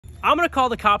I'm gonna call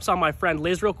the cops on my friend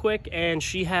Liz real quick, and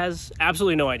she has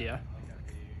absolutely no idea.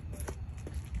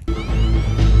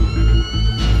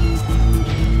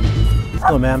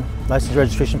 Hello, ma'am. License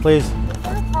registration, please. Is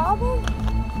there a problem?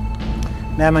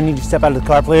 Ma'am, I need you to step out of the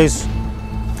car, please.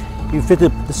 You fit the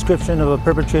description of a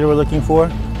perpetrator we're looking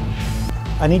for.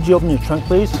 I need you to open your trunk,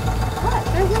 please. What?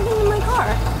 There's nothing in my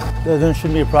car. There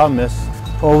shouldn't be a problem, miss.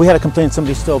 Oh, we had a complaint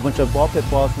somebody stole a bunch of ball pit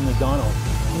balls from McDonald's.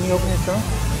 Can you open your trunk?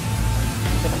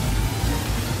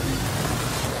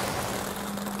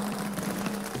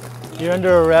 You're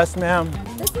under arrest, ma'am.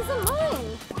 This isn't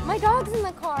mine. My dog's in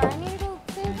the car. I need to go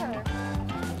save her.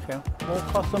 Okay. We'll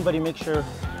call somebody, make sure,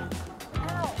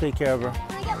 Ow. take care of her.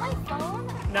 Can I get my phone?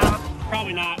 No,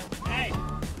 probably not. Hey,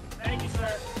 thank you,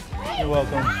 sir. You're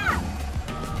welcome.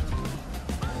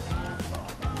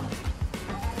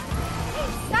 Hey,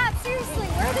 stop. Seriously,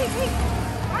 where are they taking